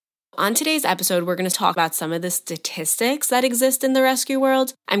on today's episode, we're going to talk about some of the statistics that exist in the rescue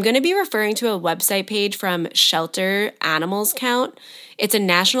world. I'm going to be referring to a website page from Shelter Animals Count. It's a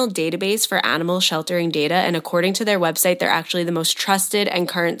national database for animal sheltering data, and according to their website, they're actually the most trusted and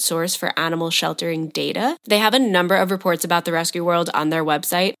current source for animal sheltering data. They have a number of reports about the rescue world on their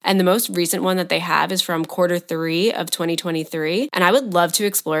website, and the most recent one that they have is from Q3 of 2023, and I would love to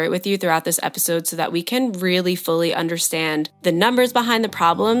explore it with you throughout this episode so that we can really fully understand the numbers behind the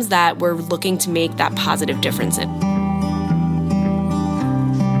problems that we're looking to make that positive difference in.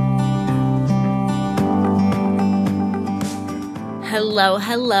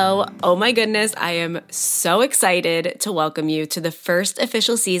 Hello. Oh my goodness, I am so excited to welcome you to the first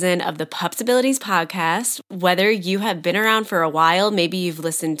official season of the Pupsibilities podcast. Whether you have been around for a while, maybe you've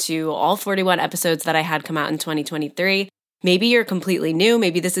listened to all 41 episodes that I had come out in 2023. Maybe you're completely new.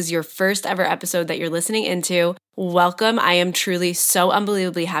 Maybe this is your first ever episode that you're listening into. Welcome. I am truly so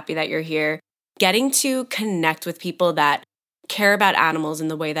unbelievably happy that you're here. Getting to connect with people that care about animals in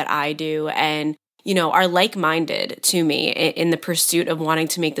the way that I do and are like-minded to me in the pursuit of wanting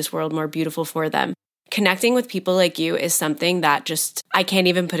to make this world more beautiful for them. Connecting with people like you is something that I can't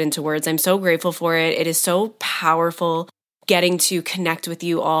even put into words. I'm so grateful for it. It is so powerful getting to connect with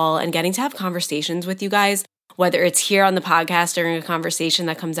you all and getting to have conversations with you guys, whether it's here on the podcast during a conversation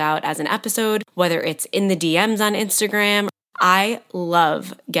that comes out as an episode, whether it's in the DMs on Instagram. I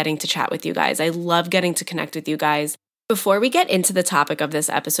love getting to chat with you guys. I love getting to connect with you guys. Before we get into the topic of this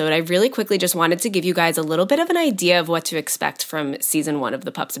episode, I really quickly just wanted to give you guys a little bit of an idea of what to expect from season 1 of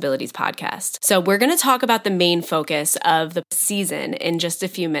the Pupsibilities podcast. So we're going to talk about the main focus of the season in just a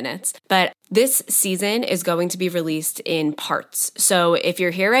few minutes, but this season is going to be released in parts. So if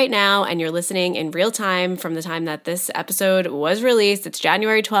you're here right now and you're listening in real time from the time that this episode was released, it's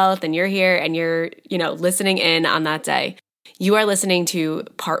January 12th and you're here and you're, listening in on that day. You are listening to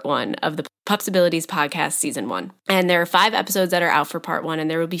part 1 of the Pupsibilities podcast season 1. And there are 5 episodes that are out for part 1, and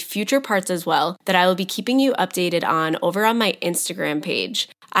there will be future parts as well that I will be keeping you updated on over on my Instagram page.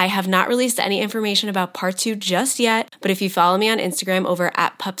 I have not released any information about part 2 just yet, but if you follow me on Instagram over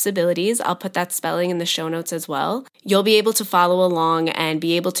at Pupsibilities, I'll put that spelling in the show notes as well. You'll be able to follow along and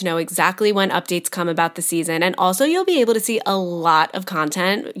be able to know exactly when updates come about the season. And also you'll be able to see a lot of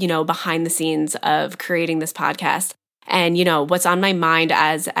content, behind the scenes of creating this podcast. And, what's on my mind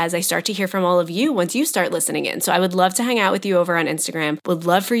as I start to hear from all of you once you start listening in. So I would love to hang out with you over on Instagram. Would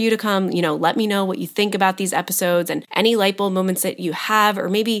love for you to come, let me know what you think about these episodes and any light bulb moments that you have, or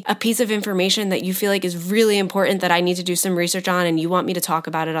maybe a piece of information that you feel like is really important that I need to do some research on and you want me to talk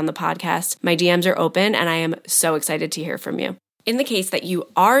about it on the podcast. My DMs are open and I am so excited to hear from you. In the case that you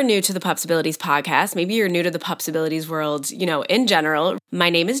are new to the Pupsibilities podcast, maybe you're new to the Pupsibilities world, in general,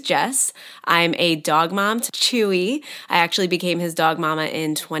 my name is Jess. I'm a dog mom to Chewy. I actually became his dog mama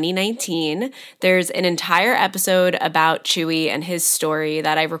in 2019. There's an entire episode about Chewy and his story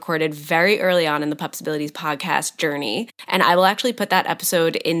that I recorded very early on in the Pupsibilities podcast journey. And I will actually put that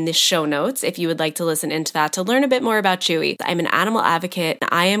episode in the show notes if you would like to listen into that to learn a bit more about Chewy. I'm an animal advocate.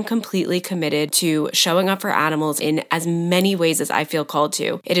 I am completely committed to showing up for animals in as many ways as I feel called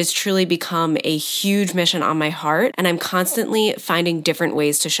to. It has truly become a huge mission on my heart, and I'm constantly finding different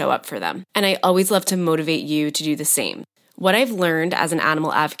ways to show up for them. And I always love to motivate you to do the same. What I've learned as an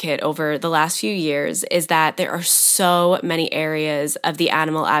animal advocate over the last few years is that there are so many areas of the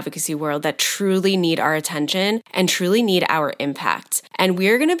animal advocacy world that truly need our attention and truly need our impact. And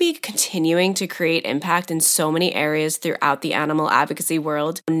we're going to be continuing to create impact in so many areas throughout the animal advocacy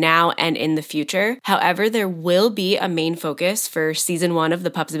world now and in the future. However, there will be a main focus for season 1 of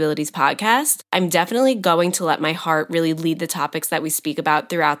the Pupsibilities podcast. I'm definitely going to let my heart really lead the topics that we speak about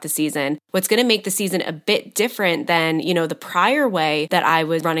throughout the season. What's going to make the season a bit different than, the prior way that I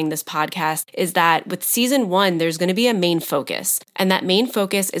was running this podcast is that with season 1, there's going to be a main focus. And that main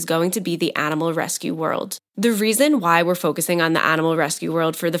focus is going to be the animal rescue world. The reason why we're focusing on the animal rescue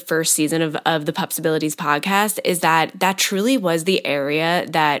world for the first season of the Pupsibilities podcast is that truly was the area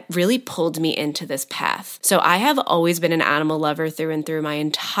that really pulled me into this path. So I have always been an animal lover through and through my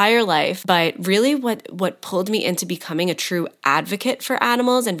entire life, but really what pulled me into becoming a true advocate for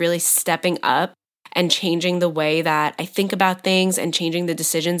animals and really stepping up and changing the way that I think about things and changing the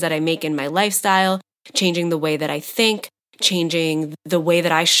decisions that I make in my lifestyle, changing the way that I think, changing the way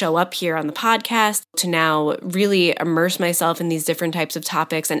that I show up here on the podcast to now really immerse myself in these different types of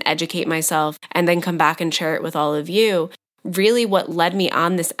topics and educate myself and then come back and share it with all of you. Really what led me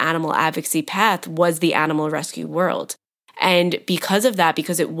on this animal advocacy path was the animal rescue world. And because of that,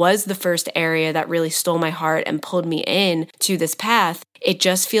 because it was the first area that really stole my heart and pulled me in to this path, it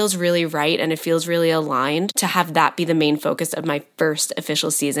just feels really right and it feels really aligned to have that be the main focus of my first official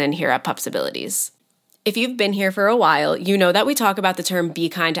season here at Pups Abilities. If you've been here for a while, you know that we talk about the term be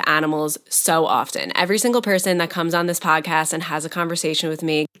kind to animals so often. Every single person that comes on this podcast and has a conversation with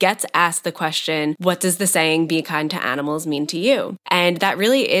me gets asked the question, what does the saying be kind to animals mean to you? And that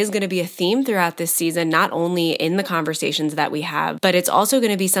really is going to be a theme throughout this season, not only in the conversations that we have, but it's also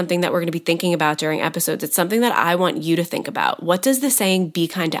going to be something that we're going to be thinking about during episodes. It's something that I want you to think about. What does the saying be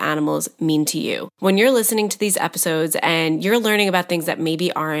kind to animals mean to you? When you're listening to these episodes and you're learning about things that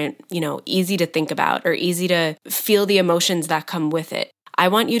maybe aren't, easy to think about or easy to feel the emotions that come with it, I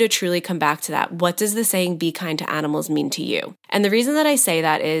want you to truly come back to that. What does the saying be kind to animals mean to you? And the reason that I say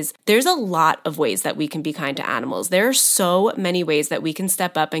that is there's a lot of ways that we can be kind to animals. There are so many ways that we can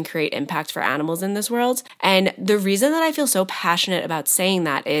step up and create impact for animals in this world. And the reason that I feel so passionate about saying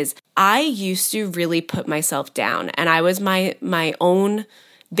that is I used to really put myself down, and I was my own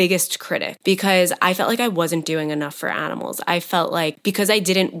biggest critic because I felt like I wasn't doing enough for animals. I felt like because I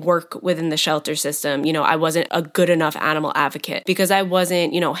didn't work within the shelter system, I wasn't a good enough animal advocate. Because I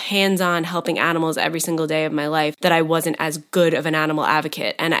wasn't, hands-on helping animals every single day of my life, that I wasn't as good of an animal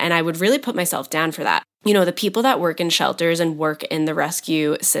advocate. And I would really put myself down for that. The people that work in shelters and work in the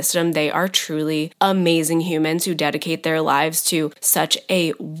rescue system, they are truly amazing humans who dedicate their lives to such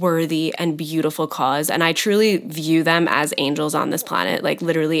a worthy and beautiful cause. And I truly view them as angels on this planet, like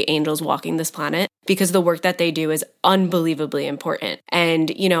literally angels walking this planet, because the work that they do is unbelievably important.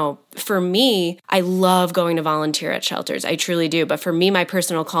 And, for me, I love going to volunteer at shelters. I truly do. But for me, my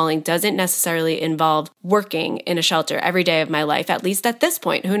personal calling doesn't necessarily involve working in a shelter every day of my life, at least at this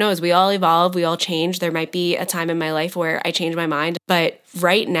point. Who knows? We all evolve. We all change. There might be a time in my life where I change my mind. But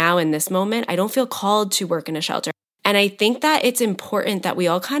right now in this moment, I don't feel called to work in a shelter. And I think that it's important that we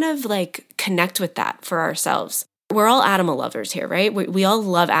all kind of connect with that for ourselves. We're all animal lovers here, right? We all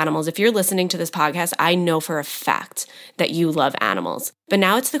love animals. If you're listening to this podcast, I know for a fact that you love animals. But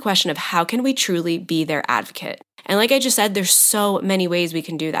now it's the question of how can we truly be their advocate? And like I just said, there's so many ways we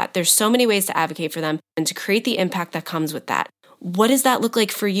can do that. There's so many ways to advocate for them and to create the impact that comes with that. What does that look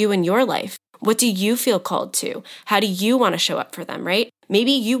like for you in your life? What do you feel called to? How do you want to show up for them, right?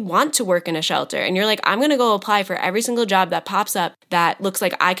 Maybe you want to work in a shelter and you're like, I'm going to go apply for every single job that pops up that looks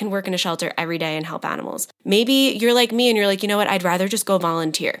like I can work in a shelter every day and help animals. Maybe you're like me and you're like, you know what? I'd rather just go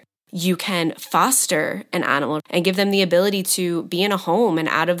volunteer. You can foster an animal and give them the ability to be in a home and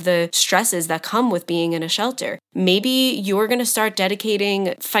out of the stresses that come with being in a shelter. Maybe you're going to start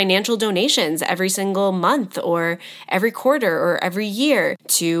dedicating financial donations every single month or every quarter or every year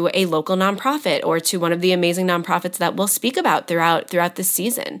to a local nonprofit or to one of the amazing nonprofits that we'll speak about throughout this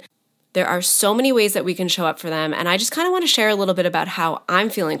season. There are so many ways that we can show up for them. And I just kind of want to share a little bit about how I'm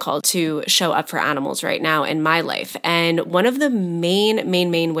feeling called to show up for animals right now in my life. And one of the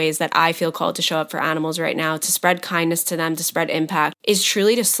main ways that I feel called to show up for animals right now, to spread kindness to them, to spread impact, is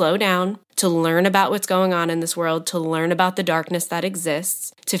truly to slow down, to learn about what's going on in this world, to learn about the darkness that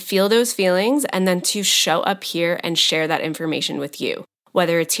exists, to feel those feelings, and then to show up here and share that information with you.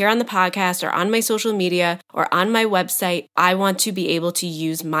 Whether it's here on the podcast or on my social media or on my website, I want to be able to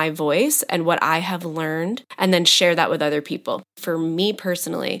use my voice and what I have learned and then share that with other people. For me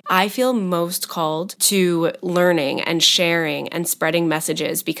personally, I feel most called to learning and sharing and spreading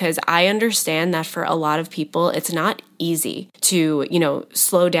messages because I understand that for a lot of people, it's not easy to,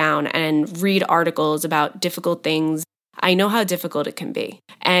 slow down and read articles about difficult things. I know how difficult it can be.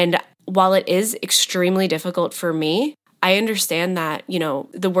 And while it is extremely difficult for me, I understand that,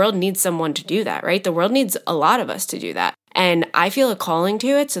 the world needs someone to do that, right? The world needs a lot of us to do that. And I feel a calling to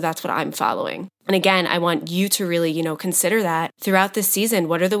it, so that's what I'm following. And again, I want you to really, consider that throughout this season.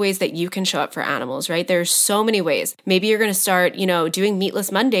 What are the ways that you can show up for animals, right? There's so many ways. Maybe you're going to start, doing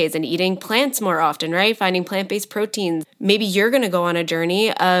meatless Mondays and eating plants more often, right? Finding plant-based proteins. Maybe you're going to go on a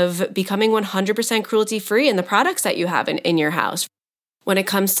journey of becoming 100% cruelty-free in the products that you have in your house. When it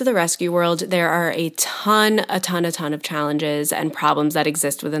comes to the rescue world, there are a ton of challenges and problems that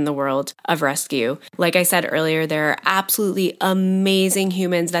exist within the world of rescue. Like I said earlier, there are absolutely amazing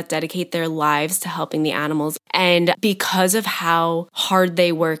humans that dedicate their lives to helping the animals. And because of how hard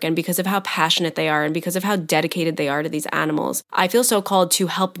they work and because of how passionate they are and because of how dedicated they are to these animals, I feel so called to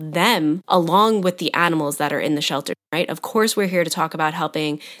help them along with the animals that are in the shelter, right? Of course, we're here to talk about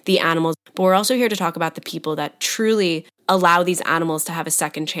helping the animals, but we're also here to talk about the people that truly allow these animals to have a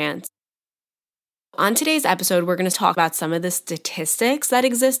second chance. On today's episode, we're going to talk about some of the statistics that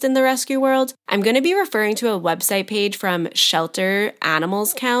exist in the rescue world. I'm going to be referring to a website page from Shelter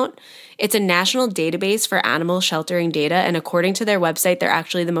Animals Count. It's a national database for animal sheltering data, and according to their website, they're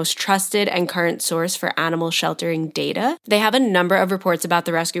actually the most trusted and current source for animal sheltering data. They have a number of reports about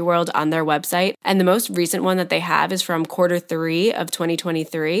the rescue world on their website, and the most recent one that they have is from Q3 of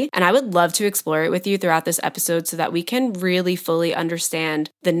 2023, and I would love to explore it with you throughout this episode so that we can really fully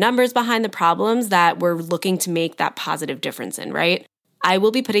understand the numbers behind the problems that we're looking to make that positive difference in, right? I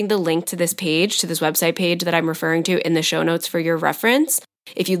will be putting the link to this page, to this website page that I'm referring to in the show notes for your reference.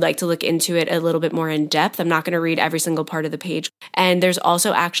 If you'd like to look into it a little bit more in depth, I'm not going to read every single part of the page. And there's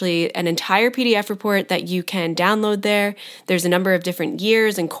also actually an entire PDF report that you can download there. There's a number of different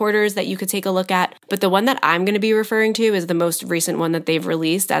years and quarters that you could take a look at. But the one that I'm going to be referring to is the most recent one that they've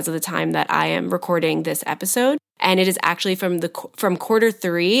released as of the time that I am recording this episode. And it is actually from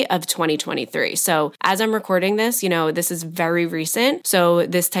Q3 of 2023. So as I'm recording this, this is very recent. So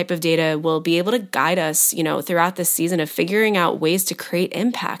this type of data will be able to guide us, throughout this season of figuring out ways to create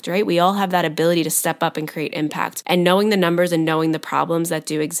impact, right? We all have that ability to step up and create impact. And knowing the numbers and knowing the problems that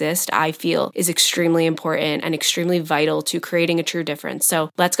do exist, I feel is extremely important and extremely vital to creating a true difference. So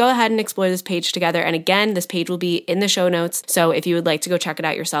let's go ahead and explore this page together. And again, this page will be in the show notes. So if you would like to go check it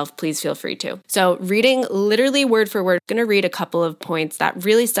out yourself, please feel free to. So reading literally word for word, I'm going to read a couple of points that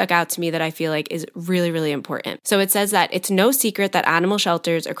really stuck out to me that I feel like is really, really important. So it says that it's no secret that animal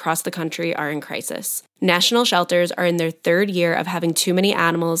shelters across the country are in crisis. National shelters are in their third year of having too many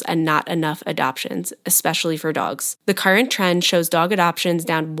animals and not enough adoptions, especially for dogs. The current trend shows dog adoptions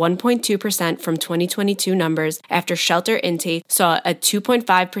down 1.2% from 2022 numbers after shelter intake saw a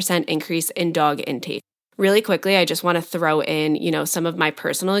 2.5% increase in dog intake. Really quickly, I just want to throw in, some of my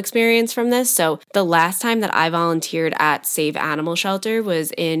personal experience from this. So the last time that I volunteered at Save Animal Shelter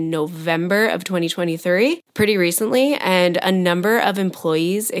was in November of 2023, pretty recently, and a number of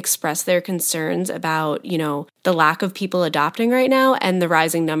employees expressed their concerns about, the lack of people adopting right now and the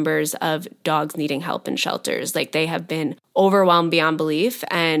rising numbers of dogs needing help in shelters. Like they have been overwhelmed beyond belief,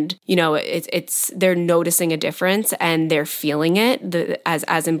 and they're noticing a difference and they're feeling it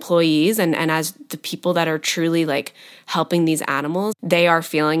as employees and as the people that are truly like helping these animals. They are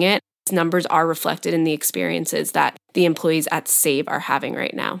feeling it. These numbers are reflected in the experiences that the employees at Save are having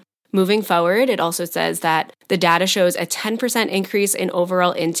right now. Moving forward, it also says that the data shows a 10% increase in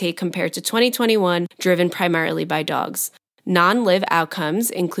overall intake compared to 2021, driven primarily by dogs. Non-live outcomes,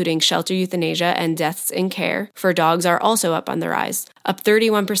 including shelter euthanasia and deaths in care, for dogs are also up on the rise, up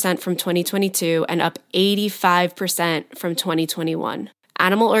 31% from 2022 and up 85% from 2021.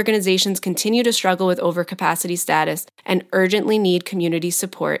 Animal organizations continue to struggle with overcapacity status and urgently need community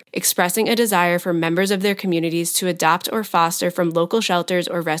support, expressing a desire for members of their communities to adopt or foster from local shelters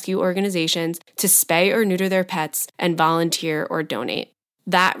or rescue organizations, to spay or neuter their pets, and volunteer or donate.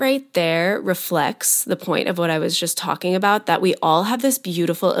 That right there reflects the point of what I was just talking about, that we all have this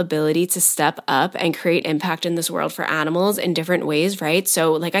beautiful ability to step up and create impact in this world for animals in different ways, right?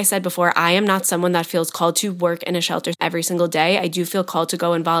 So like I said before, I am not someone that feels called to work in a shelter every single day. I do feel called to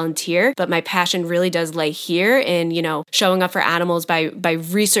go and volunteer, but my passion really does lay here in, showing up for animals by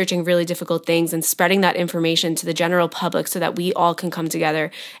researching really difficult things and spreading that information to the general public so that we all can come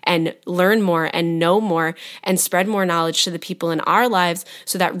together and learn more and know more and spread more knowledge to the people in our lives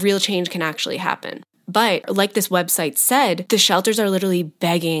so that real change can actually happen. But like this website said, the shelters are literally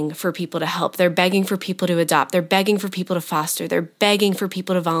begging for people to help. They're begging for people to adopt. They're begging for people to foster. They're begging for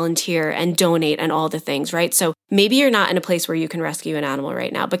people to volunteer and donate and all the things, right? So maybe you're not in a place where you can rescue an animal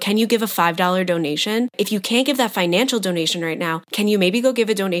right now, but can you give a $5 donation? If you can't give that financial donation right now, can you maybe go give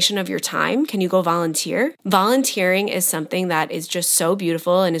a donation of your time? Can you go volunteer? Volunteering is something that is just so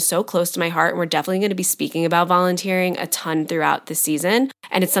beautiful and is so close to my heart. And we're definitely going to be speaking about volunteering a ton throughout the season.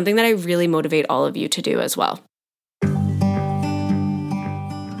 And it's something that I really motivate all of you to do as well.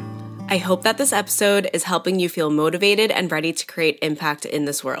 I hope that this episode is helping you feel motivated and ready to create impact in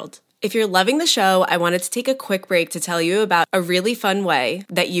this world. If you're loving the show, I wanted to take a quick break to tell you about a really fun way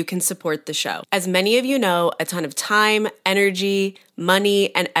that you can support the show. As many of you know, a ton of time, energy,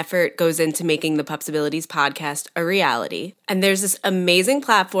 money, and effort goes into making the Pupsabilities podcast a reality. And there's this amazing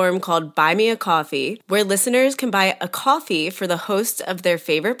platform called Buy Me a Coffee, where listeners can buy a coffee for the host of their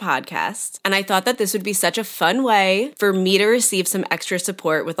favorite podcast. And I thought that this would be such a fun way for me to receive some extra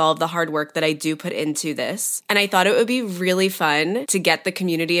support with all of the hard work that I do put into this. And I thought it would be really fun to get the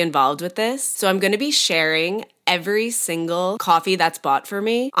community involved with this. So I'm going to be sharing every single coffee that's bought for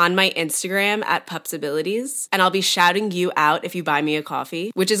me on my Instagram at Pupsabilities. And I'll be shouting you out if you buy me a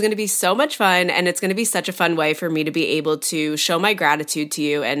coffee, which is going to be so much fun. And it's going to be such a fun way for me to be able to show my gratitude to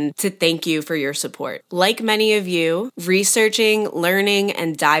you and to thank you for your support. Like many of you, researching, learning,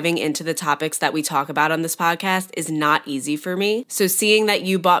 and diving into the topics that we talk about on this podcast is not easy for me. So seeing that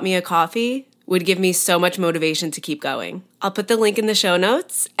you bought me a coffee would give me so much motivation to keep going. I'll put the link in the show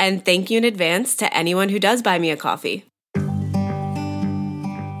notes, and thank you in advance to anyone who does buy me a coffee.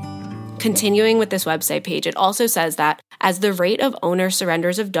 Continuing with this website page, it also says that as the rate of owner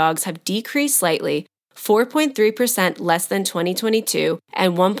surrenders of dogs have decreased slightly, 4.3% less than 2022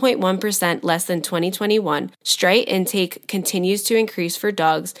 and 1.1% less than 2021, stray intake continues to increase for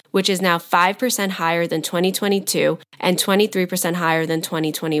dogs, which is now 5% higher than 2022 and 23% higher than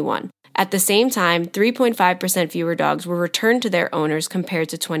 2021. At the same time, 3.5% fewer dogs were returned to their owners compared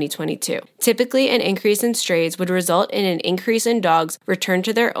to 2022. Typically, an increase in strays would result in an increase in dogs returned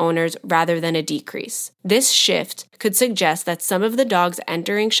to their owners rather than a decrease. This shift could suggest that some of the dogs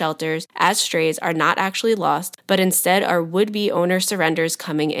entering shelters as strays are not actually lost, but instead are would-be owner surrenders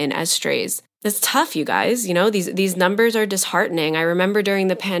coming in as strays. That's tough, you guys. These numbers are disheartening. I remember during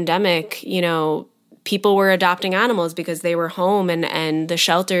the pandemic, people were adopting animals because they were home and the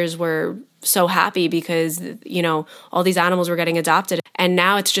shelters were so happy because, all these animals were getting adopted. And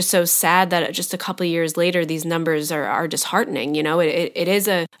now it's just so sad that just a couple of years later, these numbers are disheartening. It is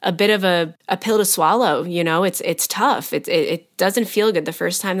a bit of a pill to swallow. It's tough. It doesn't feel good. The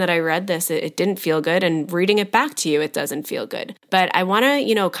first time that I read this, it didn't feel good. And reading it back to you, it doesn't feel good. But I want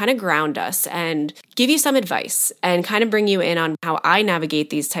to, kind of ground us and give you some advice and kind of bring you in on how I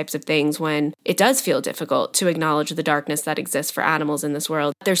navigate these types of things when it does feel difficult to acknowledge the darkness that exists for animals in this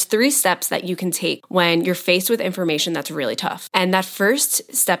world. There's 3 steps that you can take when you're faced with information that's really tough. And that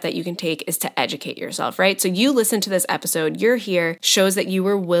first step that you can take is to educate yourself, right? So you listen to this episode, you're here, shows that you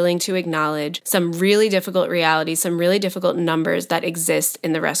were willing to acknowledge some really difficult realities, some really difficult numbers that exist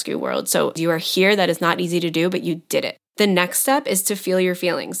in the rescue world. So you are here. That is not easy to do, but you did it. The next step is to feel your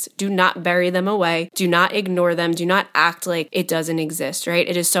feelings. Do not bury them away. Do not ignore them. Do not act like it doesn't exist, right?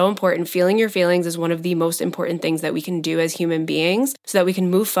 It is so important. Feeling your feelings is one of the most important things that we can do as human beings so that we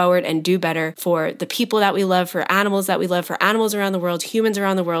can move forward and do better for the people that we love, for animals that we love, for animals around the world, humans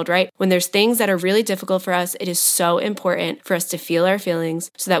around the world, right? When there's things that are really difficult for us, it is so important for us to feel our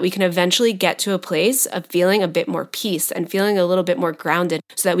feelings so that we can eventually get to a place of feeling a bit more peace and feeling a little bit more grounded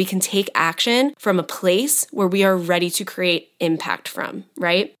so that we can take action from a place where we are ready to create impact from,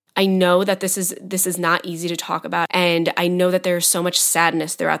 right? I know that this is not easy to talk about, and I know that there's so much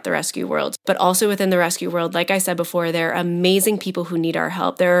sadness throughout the rescue world, but also within the rescue world, like I said before, there are amazing people who need our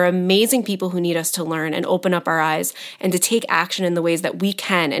help. There are amazing people who need us to learn and open up our eyes and to take action in the ways that we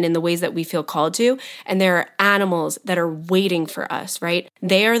can and in the ways that we feel called to. And there are animals that are waiting for us, right?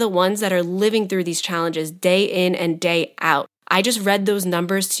 They are the ones that are living through these challenges day in and day out. I just read those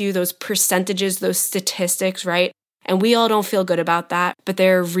numbers to you, those percentages, those statistics, right? And we all don't feel good about that, but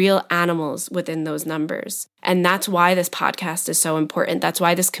there are real animals within those numbers. And that's why this podcast is so important. That's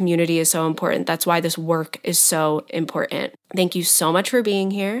why this community is so important. That's why this work is so important. Thank you so much for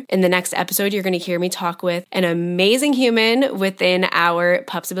being here. In the next episode, you're going to hear me talk with an amazing human within our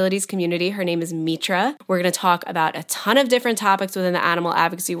Pupsabilities community. Her name is Mitra. We're going to talk about a ton of different topics within the animal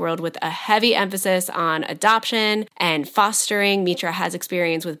advocacy world with a heavy emphasis on adoption and fostering. Mitra has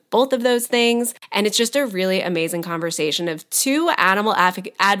experience with both of those things. And it's just a really amazing conversation of 2 animal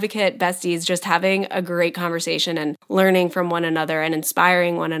advocate besties just having a great conversation and learning from one another and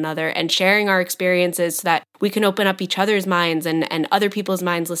inspiring one another and sharing our experiences so that we can open up each other's minds and other people's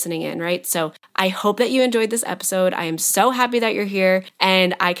minds listening in, right? So I hope that you enjoyed this episode. I am so happy that you're here,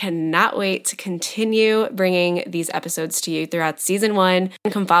 and I cannot wait to continue bringing these episodes to you throughout season 1.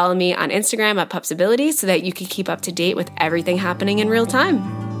 And come follow me on Instagram at Pupsability so that you can keep up to date with everything happening in real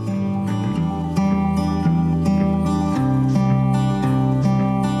time.